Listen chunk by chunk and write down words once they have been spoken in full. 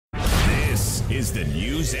is the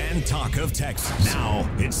news and talk of Texas. Now,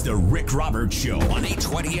 it's the Rick Roberts Show on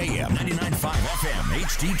 820 AM, 99.5 FM,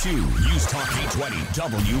 HD2, News Talk 820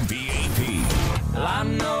 WBAP. Well, I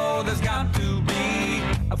know there's got to be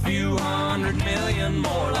a few 100 million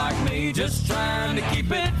more like me, just trying to keep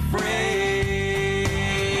it free.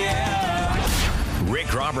 Yeah.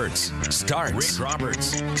 Rick Roberts starts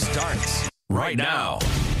right now.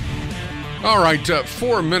 All right,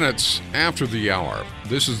 4 minutes after the hour.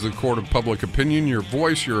 This is the Court of Public Opinion, your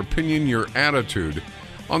voice, your opinion, your attitude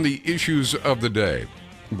on the issues of the day.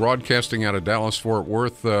 Broadcasting out of Dallas-Fort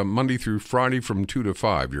Worth, Monday through Friday from 2 to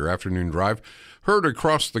 5, your afternoon drive. Heard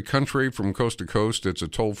across the country from coast to coast. It's a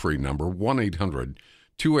toll-free number,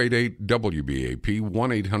 1-800-288-WBAP,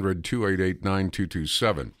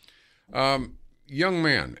 1-800-288-9227. Young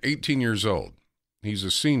man, 18 years old. He's a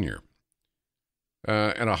senior.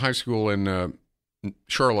 At a high school in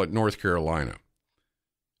Charlotte, North Carolina.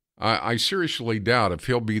 I seriously doubt if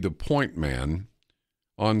he'll be the point man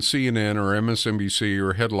on CNN or MSNBC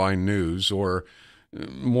or Headline News or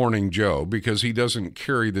Morning Joe, because he doesn't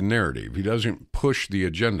carry the narrative. He doesn't push the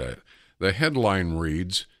agenda. The headline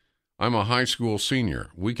reads, "I'm a high school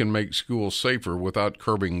senior. We can make schools safer without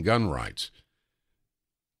curbing gun rights."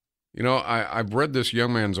 You know, I've read this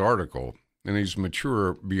young man's article, and he's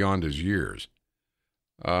mature beyond his years.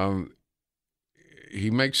 He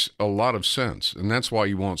makes a lot of sense, and that's why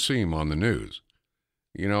you won't see him on the news.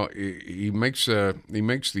 You know, he makes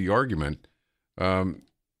the argument,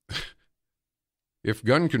 if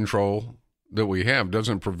gun control that we have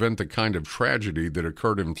doesn't prevent the kind of tragedy that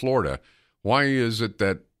occurred in Florida, why is it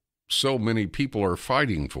that so many people are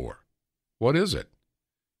fighting for? What is it?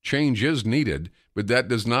 Change is needed, but that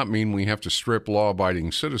does not mean we have to strip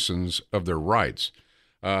law-abiding citizens of their rights.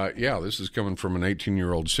 This is coming from an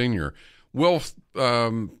 18-year-old senior. Will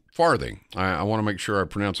Farthing, I want to make sure I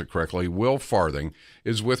pronounce it correctly. Will Farthing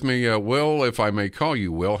is with me. Will, if I may call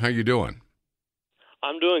you Will, how you doing?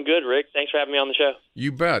 I'm doing good, Rick. Thanks for having me on the show.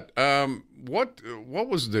 You bet. What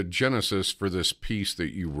was the genesis for this piece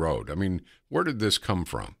that you wrote? I mean, where did this come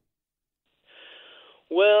from?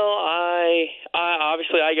 Well, I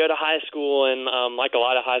obviously I go to high school, and like a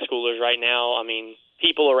lot of high schoolers right now, I mean,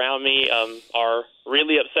 people around me are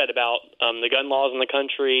really upset about the gun laws in the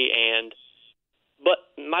country, but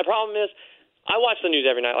my problem is I watch the news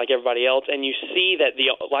every night like everybody else, and you see that,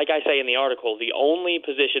 like I say in the article, the only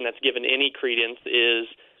position that's given any credence is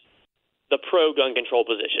the pro-gun control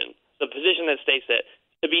position, the position that states that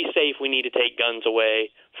to be safe we need to take guns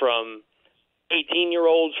away from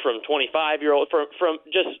 18-year-olds, from 25-year-olds, from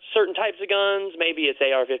just certain types of guns. Maybe it's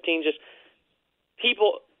AR-15, just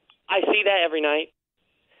people. I see that every night.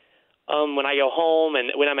 When I go home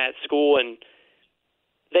and when I'm at school, and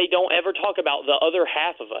they don't ever talk about the other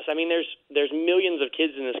half of us. I mean, there's millions of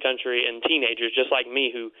kids in this country and teenagers just like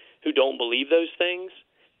me who don't believe those things.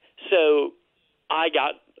 So I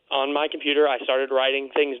got on my computer. I started writing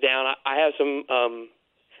things down. I have some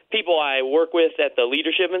people I work with at the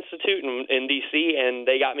Leadership Institute in D.C., and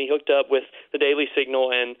they got me hooked up with the Daily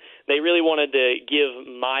Signal, and they really wanted to give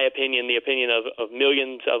my opinion, the opinion of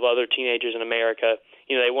millions of other teenagers in America.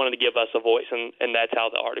 You know, they wanted to give us a voice, and that's how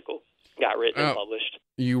the article got written and published.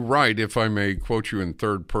 You write, if I may quote you in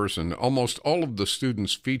third person, almost all of the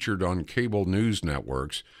students featured on cable news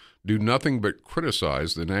networks do nothing but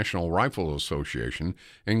criticize the National Rifle Association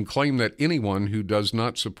and claim that anyone who does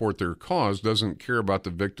not support their cause doesn't care about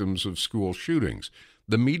the victims of school shootings.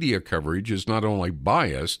 The media coverage is not only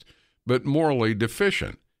biased, but morally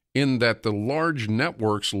deficient, in that the large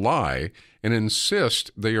networks lie and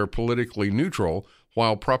insist they are politically neutral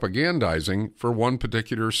while propagandizing for one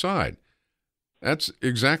particular side. That's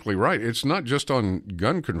exactly right. It's not just on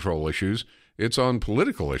gun control issues, it's on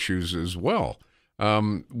political issues as well.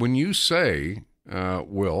 When you say,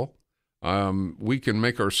 Will, we can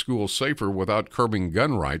make our schools safer without curbing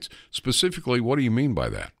gun rights, specifically, what do you mean by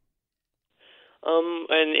that?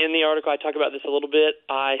 And in the article, I talk about this a little bit.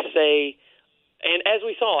 I say, and as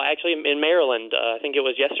we saw, actually, in Maryland, I think it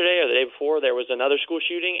was yesterday or the day before, there was another school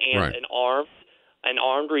shooting, and right. An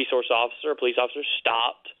armed resource officer, a police officer,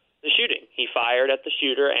 stopped the shooting. He fired at the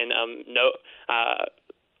shooter, and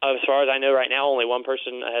as far as I know right now, only one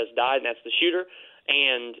person has died, and that's the shooter.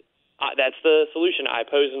 And that's the solution I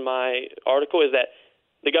pose in my article, is that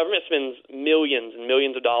the government spends millions and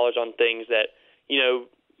millions of dollars on things that, you know,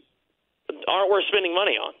 aren't worth spending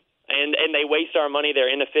money on. And they waste our money.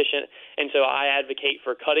 They're inefficient. And so I advocate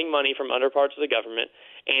for cutting money from other parts of the government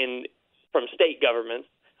and from state governments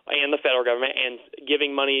and the federal government, and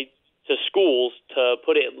giving money to schools to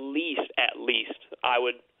put at least, I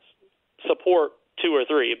would support 2 or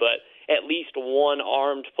 3, but at least one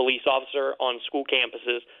armed police officer on school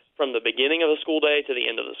campuses from the beginning of the school day to the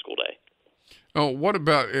end of the school day. Oh, what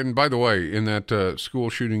about, and by the way, in that school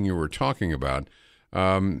shooting you were talking about,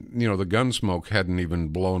 the gun smoke hadn't even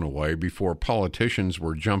blown away before politicians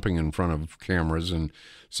were jumping in front of cameras and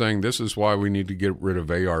saying this is why we need to get rid of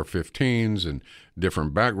AR-15s and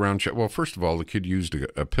different background check. Well, first of all, the kid used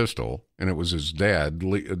a pistol, and it was his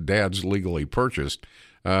dad's legally purchased.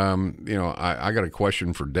 I got a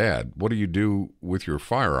question for Dad. What do you do with your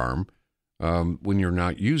firearm when you're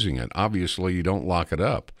not using it? Obviously, you don't lock it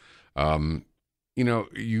up.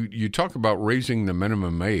 You talk about raising the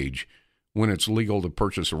minimum age when it's legal to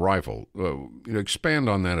purchase a rifle. Expand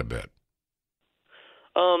on that a bit.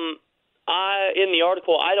 In the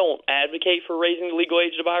article, I don't advocate for raising the legal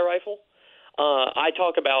age to buy a rifle. I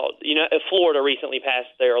talk about, Florida recently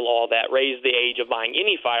passed their law that raised the age of buying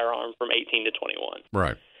any firearm from 18 to 21.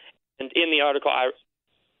 Right. And in the article, I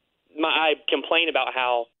complain about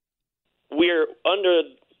how we're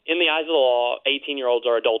in the eyes of the law, 18-year-olds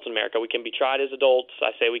are adults in America. We can be tried as adults.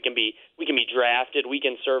 I say we can be drafted. We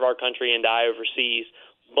can serve our country and die overseas,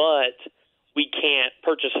 but we can't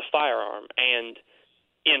purchase a firearm. And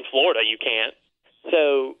in Florida, you can't.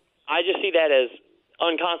 So I just see that as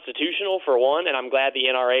unconstitutional, for one, and I'm glad the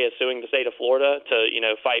NRA is suing the state of Florida to,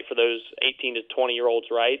 fight for those 18 to 20-year-olds'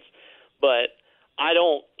 rights. But I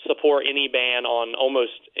don't support any ban on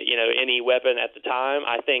almost, any weapon at the time.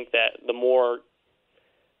 I think that the more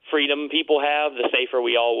freedom people have, the safer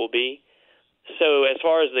we all will be. So as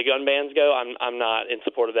far as the gun bans go, I'm not in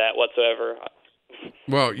support of that whatsoever.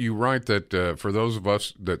 Well, you write that for those of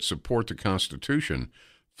us that support the Constitution,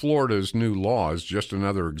 Florida's new law is just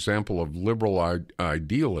another example of liberal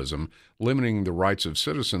idealism, limiting the rights of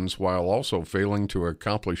citizens while also failing to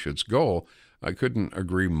accomplish its goal. I couldn't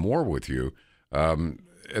agree more with you.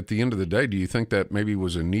 At the end of the day, do you think that maybe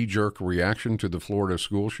was a knee-jerk reaction to the Florida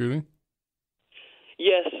school shooting?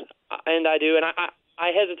 Yes, and I do. And I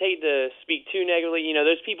hesitate to speak too negatively.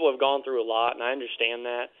 Those people have gone through a lot, and I understand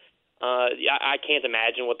that. I can't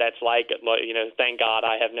imagine what that's like. Thank God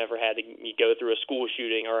I have never had to go through a school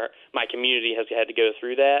shooting, or my community has had to go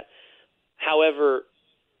through that. However,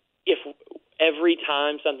 if every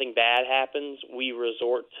time something bad happens, we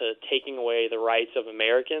resort to taking away the rights of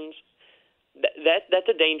Americans, that's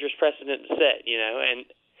a dangerous precedent to set, And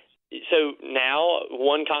so now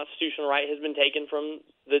one constitutional right has been taken from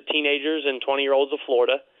the teenagers and 20-year-olds of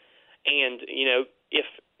Florida. And, if,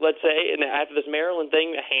 let's say, and after this Maryland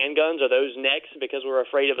thing, handguns, are those next because we're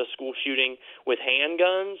afraid of a school shooting with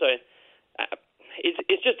handguns?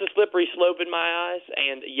 It's just a slippery slope in my eyes.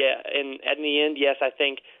 And, in the end, yes, I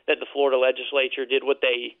think that the Florida legislature did what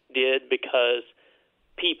they did because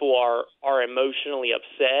people are emotionally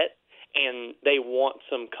upset, and they want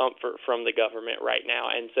some comfort from the government right now.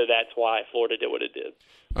 And so that's why Florida did what it did.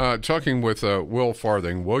 Talking with William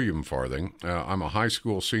Farthing, I'm a high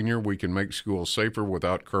school senior. We can make schools safer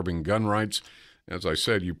without curbing gun rights. As I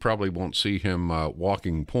said, you probably won't see him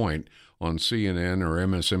walking point on CNN or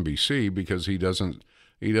MSNBC because he doesn't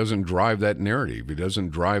drive that narrative. He doesn't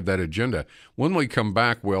drive that agenda. When we come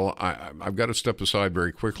back, Will, I've got to step aside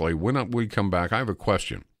very quickly. When we come back, I have a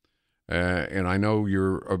question. And I know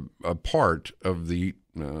you're a part of the,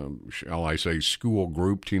 shall I say, school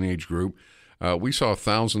group, teenage group. We saw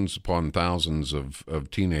thousands upon thousands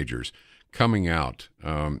of teenagers coming out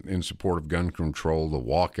in support of gun control, the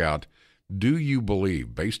walkout. Do you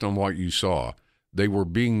believe, based on what you saw, they were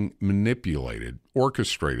being manipulated,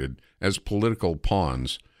 orchestrated as political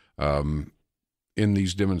pawns in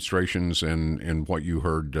these demonstrations and what you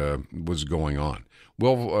heard was going on?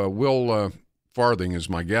 Will Farthing is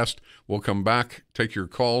my guest. We'll come back, take your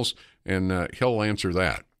calls, and he'll answer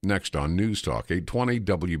that next on News Talk 820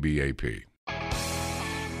 WBAP.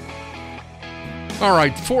 All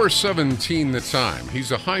right, 4:17 the time.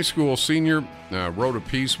 He's a high school senior, wrote a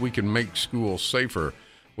piece, We Can Make Schools Safer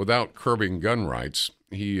Without Curbing Gun Rights.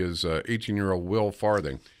 He is 18-year-old Will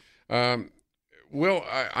Farthing. Will,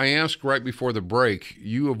 I asked right before the break,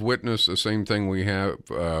 you have witnessed the same thing we have.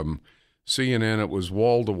 CNN, it was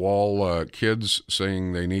wall-to-wall kids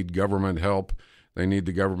saying they need government help, they need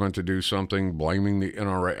the government to do something, blaming the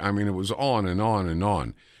NRA. I mean, it was on and on and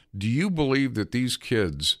on. Do you believe that these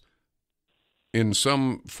kids, in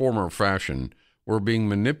some form or fashion, were being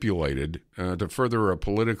manipulated to further a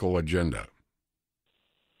political agenda?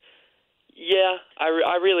 Yeah,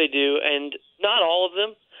 I really do, and not all of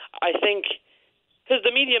them. I think, because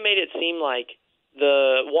the media made it seem like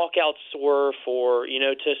the walkouts were for,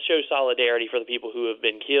 to show solidarity for the people who have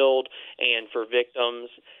been killed and for victims.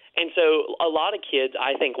 And so a lot of kids,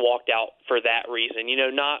 I think, walked out for that reason,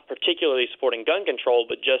 not particularly supporting gun control,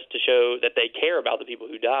 but just to show that they care about the people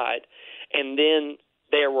who died. And then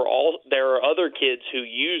there are other kids who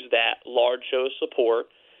use that large show of support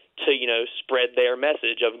to, spread their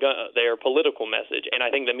message their political message. And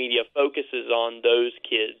I think the media focuses on those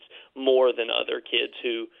kids more than other kids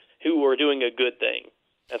who were doing a good thing.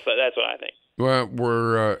 That's what I think.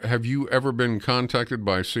 Well, have you ever been contacted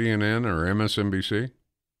by CNN or MSNBC?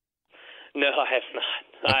 No, I have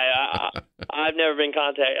not. I've never been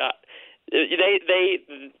contacted.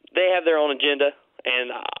 They have their own agenda,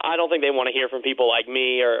 and I don't think they want to hear from people like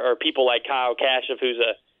me or people like Kyle Kashup, who's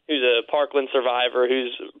a Parkland survivor,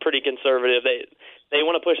 who's pretty conservative. They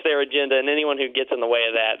want to push their agenda, and anyone who gets in the way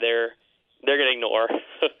of that, they're going to ignore.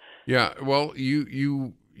 Yeah, well,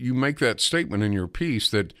 you make that statement in your piece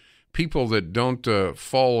that people that don't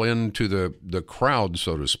fall into the crowd,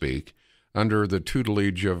 so to speak, under the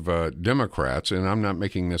tutelage of Democrats, and I'm not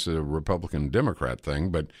making this a Republican-Democrat thing,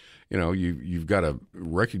 but you've got to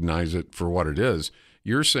recognize it for what it is.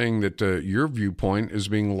 You're saying that your viewpoint is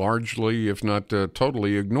being largely, if not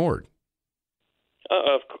totally, ignored.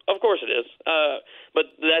 Of course it is, but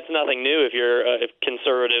that's nothing new. If you're a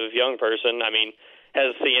conservative young person, I mean,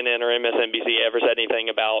 has CNN or MSNBC ever said anything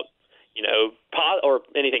about or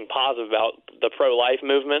anything positive about the pro-life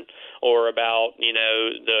movement, or about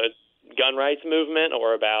the gun rights movement,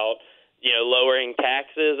 or about lowering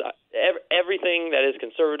taxes? Everything that is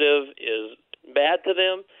conservative is bad to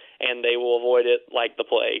them, and they will avoid it like the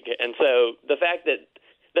plague. And so the fact that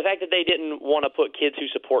they didn't want to put kids who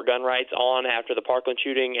support gun rights on after the Parkland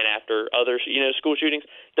shooting and after other school shootings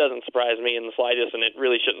doesn't surprise me in the slightest, and it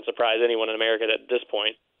really shouldn't surprise anyone in America at this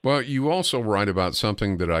point. Well, you also write about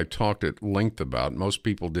something that I talked at length about, most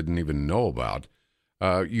people didn't even know about.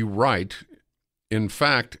 You write, in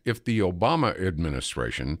fact, if the Obama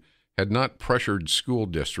administration had not pressured school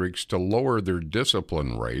districts to lower their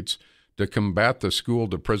discipline rates to combat the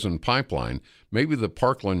school-to-prison pipeline, maybe the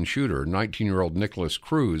Parkland shooter, 19-year-old Nicholas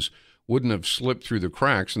Cruz, wouldn't have slipped through the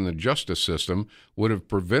cracks, and the justice system would have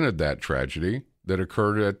prevented that tragedy that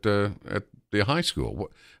occurred at the high school.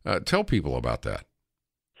 Tell people about that.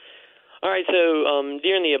 All right, so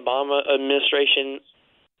during the Obama administration,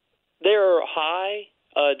 there are high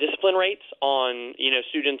discipline rates on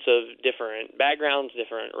students of different backgrounds,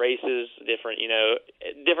 different races, different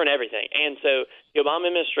everything. And so the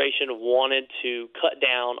Obama administration wanted to cut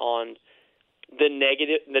down on the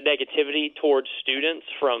negativity towards students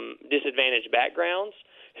from disadvantaged backgrounds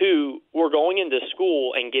who were going into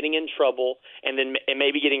school and getting in trouble and then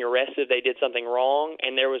maybe getting arrested if they did something wrong.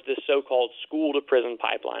 And there was this so-called school-to-prison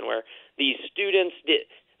pipeline where these students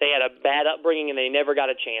they had a bad upbringing and they never got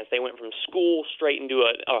a chance. They went from school straight into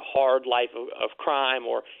a hard life of crime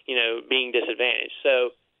or, being disadvantaged.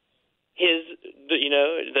 So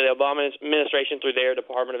the Obama administration, through their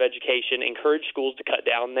Department of Education, encouraged schools to cut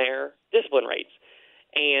down their discipline rates.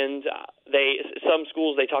 And some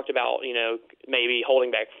schools, they talked about, maybe holding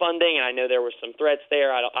back funding. And I know there were some threats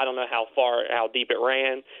there. I don't know how deep it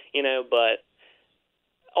ran, but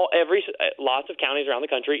lots of counties around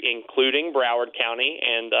the country, including Broward County,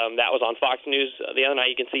 and that was on Fox News the other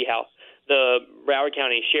night. You can see how the Broward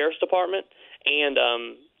County Sheriff's Department and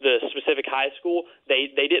the specific high school,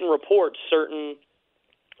 they didn't report certain,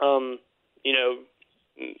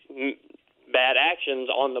 bad actions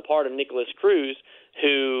on the part of Nicholas Cruz,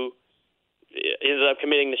 who ended up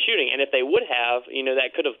committing the shooting. And if they would have,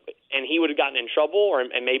 that could have, and he would have gotten in trouble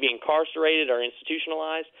and maybe incarcerated or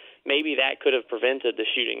institutionalized, maybe that could have prevented the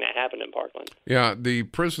shooting that happened in Parkland. Yeah, the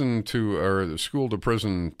the school to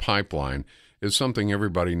prison pipeline is something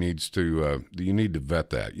everybody needs to, you need to vet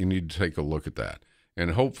that. You need to take a look at that.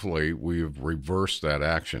 And hopefully we've reversed that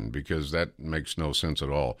action, because that makes no sense at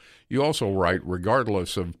all. You also write,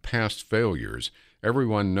 regardless of past failures,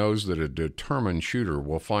 everyone knows that a determined shooter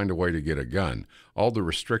will find a way to get a gun. All the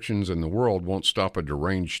restrictions in the world won't stop a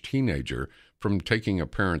deranged teenager from taking a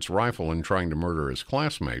parent's rifle and trying to murder his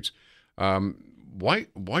classmates. Why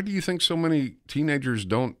do you think so many teenagers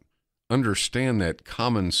don't understand that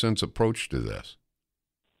common sense approach to this?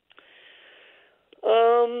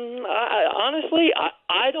 Honestly,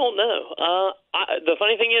 I don't know. The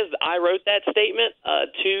funny thing is, I wrote that statement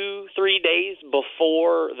 2-3 days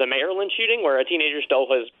before the Maryland shooting, where a teenager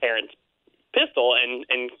stole his parents' pistol and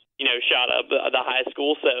shot up the high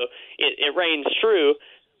school. So it reigns true.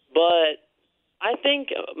 But I think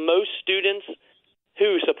most students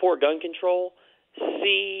who support gun control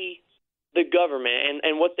see the government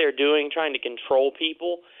and what they're doing, trying to control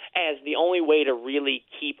people, as the only way to really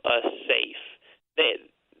keep us safe.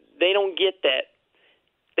 They don't get that.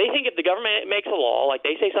 they think if the government makes a law, like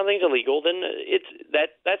they say something's illegal, then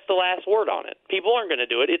that's the last word on it. People aren't going to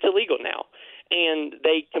do it. It's illegal now. And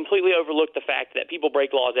they completely overlook the fact that people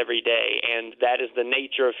break laws every day, and that is the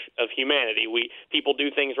nature of humanity. People do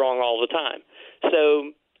things wrong all the time.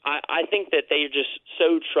 So I think that they're just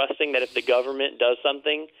so trusting that if the government does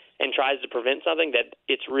something and tries to prevent something, that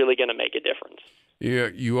it's really going to make a difference. Yeah,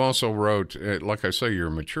 you also wrote, like I say, you're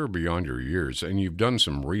mature beyond your years, and you've done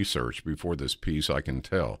some research before this piece, I can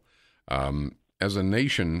tell. As a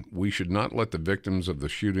nation, we should not let the victims of the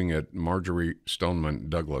shooting at Marjorie Stoneman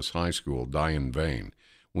Douglas High School die in vain.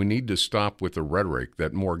 We need to stop with the rhetoric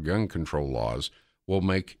that more gun control laws will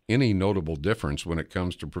make any notable difference when it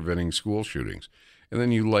comes to preventing school shootings. And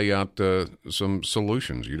then you lay out some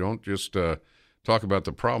solutions. You don't just talk about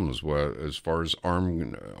the problems as far as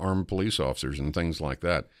armed police officers and things like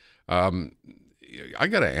that. I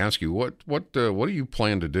got to ask you, what do you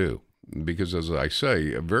plan to do? Because, as I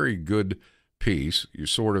say, a very good piece. You're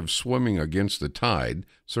sort of swimming against the tide,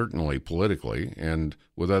 certainly politically, and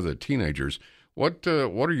with other teenagers. What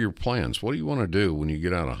are your plans? What do you want to do when you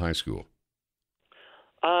get out of high school?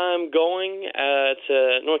 I'm going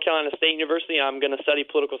to North Carolina State University. I'm going to study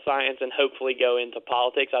political science and hopefully go into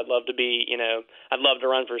politics. I'd love to I'd love to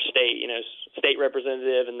run for state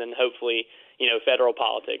representative, and then hopefully, federal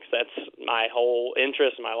politics. That's my whole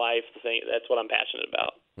interest in my life. That's what I'm passionate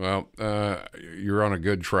about. Well, you're on a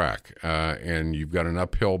good track, and you've got an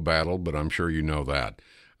uphill battle, but I'm sure you know that.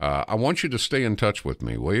 I want you to stay in touch with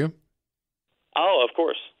me, will you? Oh, of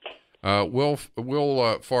course.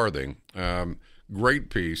 Will Farthing, great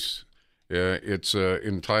piece. It's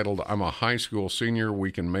entitled, "I'm a High School Senior.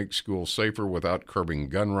 We Can Make Schools Safer Without Curbing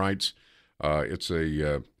Gun Rights." It's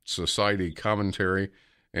a society commentary.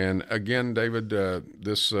 And again, David,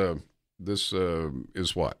 this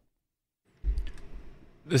is what?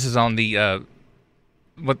 This is on the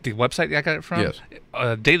the website I got it from? Yes.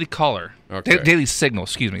 Daily Caller. Okay. Daily Signal,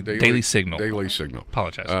 excuse me. Daily Signal. Daily Signal.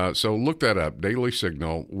 Apologize. So look that up. Daily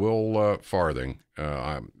Signal, Will Farthing.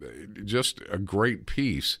 Just a great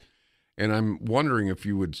piece. And I'm wondering if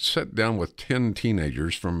you would sit down with 10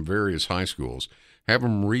 teenagers from various high schools, have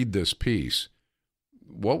them read this piece.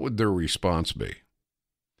 What would their response be?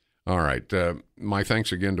 All right. My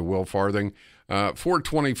thanks again to Will Farthing.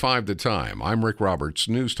 4:25 the time. I'm Rick Roberts,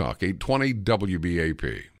 News Talk 820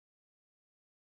 WBAP.